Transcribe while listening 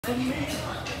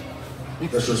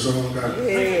That's your song, guy?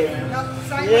 Yeah.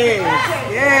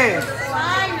 Yeah.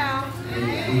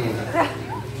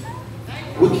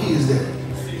 What key is that?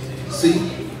 C?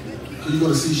 Can you go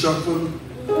to C sharp for me?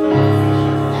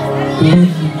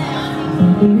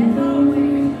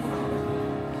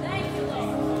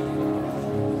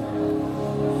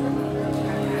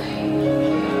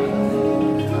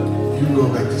 You can go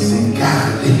back to C. God.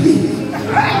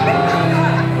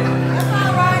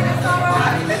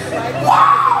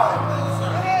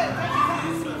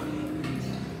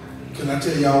 Can I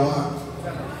tell y'all why?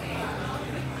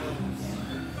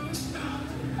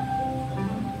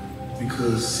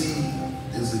 Because C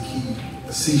is the key.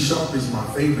 C sharp is my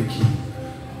favorite key.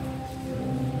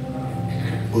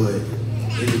 But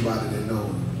anybody that know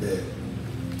that,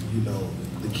 you know,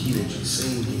 the key that you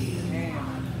sing in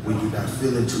when you're not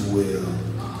feeling too well.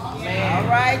 All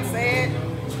right, say it.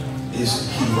 It's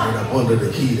the key right up under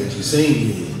the key that you sing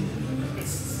in.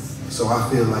 So I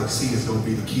feel like C is gonna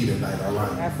be the key tonight, all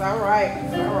right? That's all right.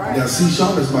 That's all right. Now C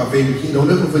sharp is my favorite key. Don't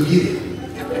ever forget it.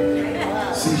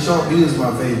 C sharp is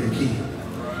my favorite key.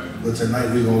 But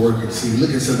tonight we're gonna work in C.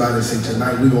 Look at somebody and say,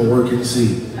 tonight we're gonna work in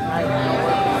C. Work it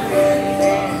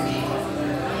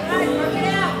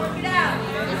out, work it out.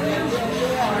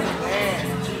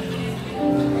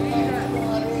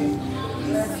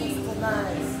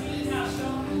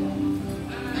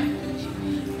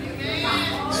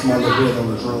 It's my little brother on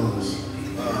the drums.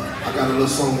 I got a little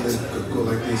song that could go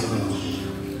like this.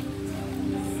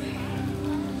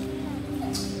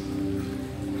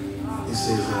 It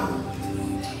says,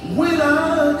 when I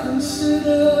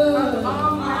consider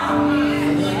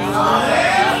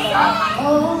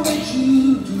all that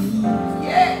you do, I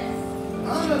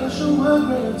gotta show my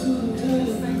gratitude and tell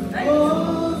you, oh,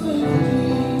 thank you.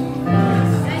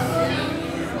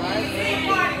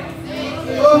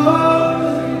 Oh,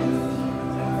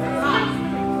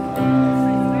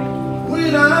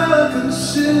 when I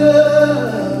consider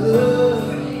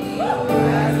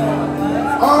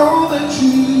all that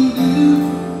you do,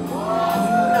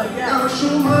 gotta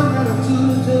show my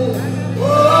gratitude today. Oh,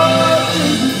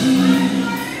 thank you.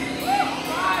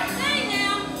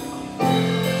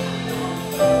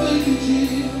 Thank you,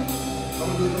 Jesus.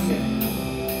 I'm good again.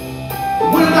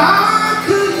 When I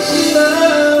consider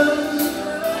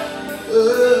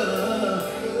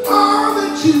all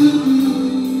that you do,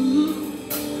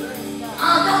 I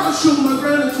gotta show my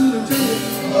gratitude and tell you,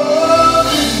 oh,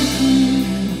 thank you.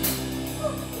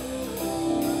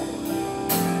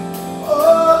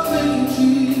 Oh, thank you,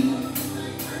 Jesus.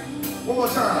 One more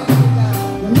time.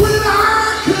 When I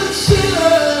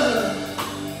consider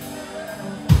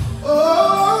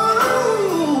all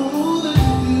that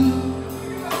you do,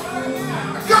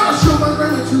 I gotta show my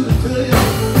gratitude and tell you,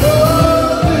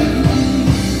 oh, thank you,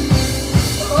 Jesus.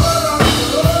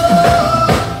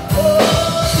 Oh,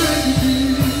 thank you,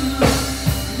 Jesus.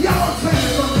 Y'all take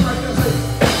it from me right there. Say,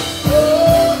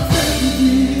 oh, thank you,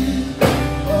 Jesus.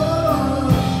 Oh,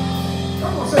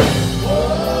 come on, say, oh,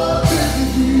 thank you,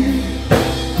 Jesus.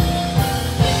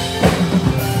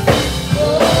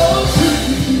 Oh, thank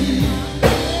you, Jesus.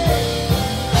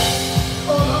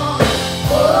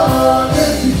 Oh,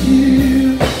 thank you,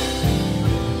 Jesus.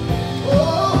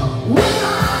 Oh, when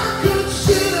I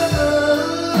consider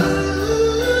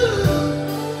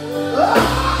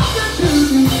all that you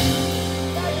do,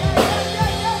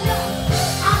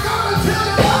 I gotta tell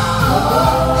you,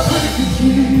 oh, thank you,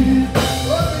 Jesus.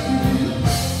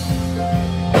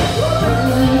 Oh,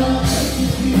 thank you,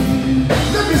 Jesus.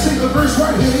 Let me sing the verse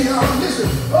right here, y'all. Listen.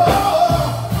 Oh,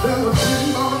 there were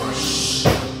 10 bars.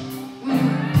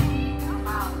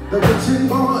 There were 10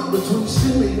 bars between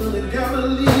Simeon and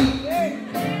Galilee.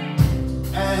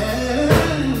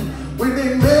 And when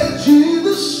they met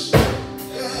Jesus,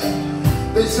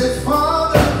 they said,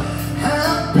 Father,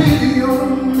 have pity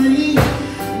on me.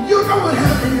 You know what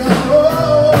happened, y'all. Oh,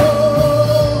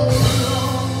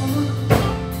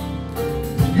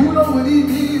 you know what he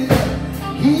did.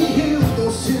 He healed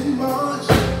those 10 bars.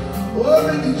 Oh,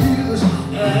 thank you, Jesus.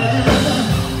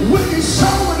 When he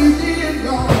saw what he did,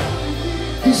 y'all,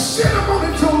 he sent him on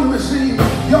and told him to sing.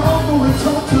 Y'all go and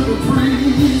talk to the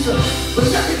priest. But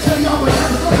let me tell y'all what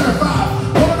happened. Look at the 5.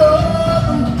 One of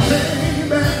them came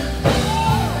back.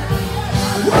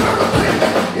 One of them came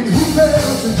back. And he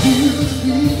fell to Jesus'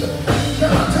 feet. Can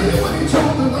I tell you what he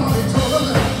told the Lord? He told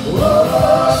him,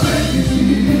 oh, thank you,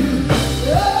 Jesus.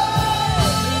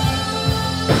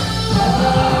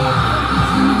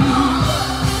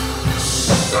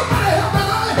 Somebody help me,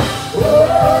 Lord. Oh,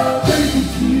 thank you,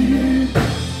 Jesus.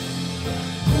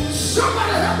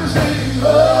 Somebody help me say, oh,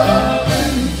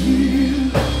 thank you,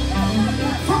 Jesus.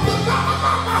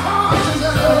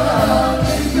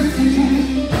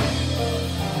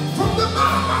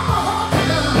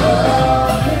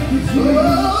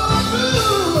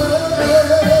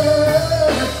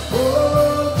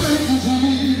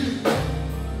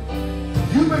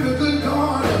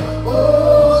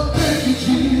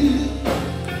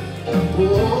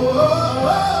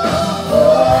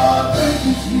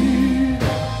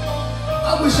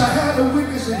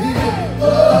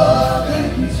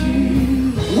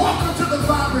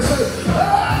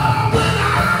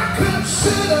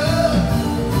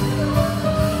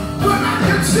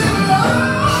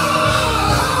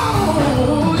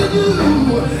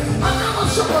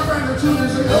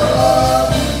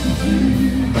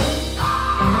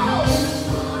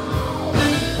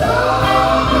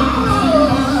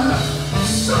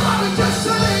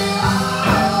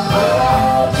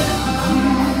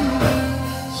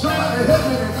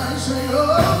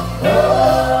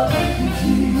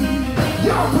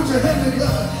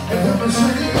 And help me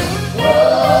sing it.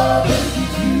 Oh, thank you,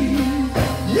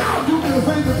 Jesus. Y'all do me a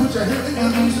favor, put your hand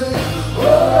together and say, oh,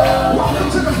 welcome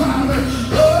to the Father.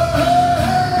 Oh,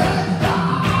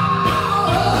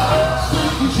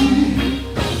 thank you, Jesus.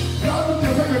 Y'all do me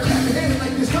a favor, clap your hands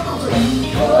like this. Come on, say,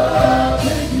 oh,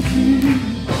 thank you, Jesus.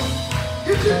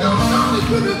 If you don't know, it's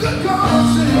been a good God,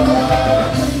 say, oh,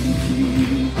 thank you,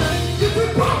 Jesus. If we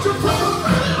brought you from a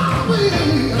mighty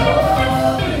way,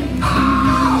 oh,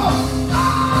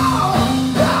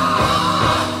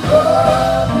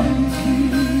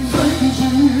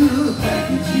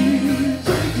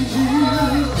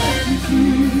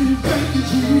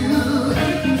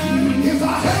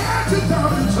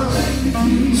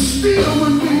 still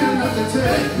wouldn't be enough to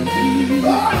take.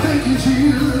 Oh, thank you,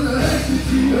 Jesus.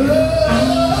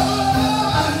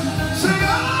 Say, oh,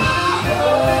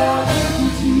 thank you,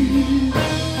 Jesus.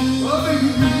 Oh, thank you,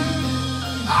 Jesus.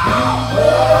 Oh,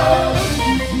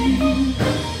 thank you, Jesus.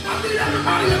 I need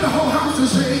everybody in the whole house to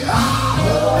say,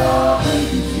 oh,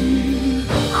 thank you, Jesus.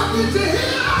 I need to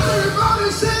hear everybody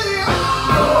say,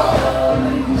 oh,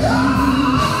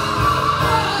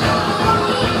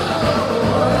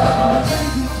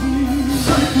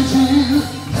 thank you, Jesus.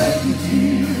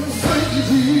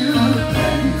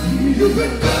 You've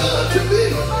been good to me.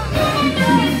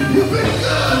 You've been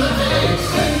good to me.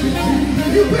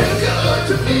 You've been good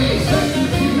to me.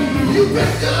 You've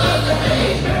been good to me.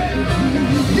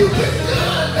 You've been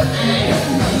good to me.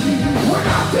 When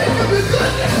I think of your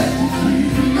goodness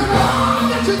and all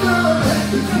that you've done,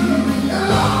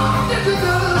 and all that you've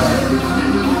done,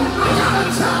 I gotta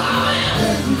tell you,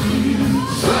 thank you,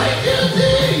 Jesus.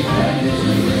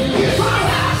 If I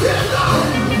had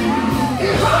 10,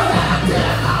 if I had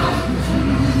 10,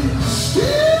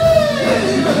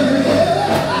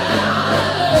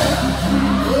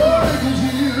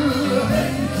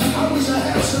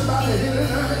 somebody here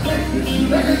tonight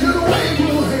that can just wave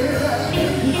your hand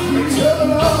and tell the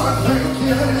Lord thank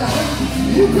you.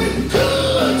 You've been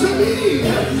good to me.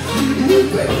 You've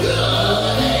been good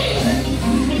to me.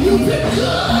 You've been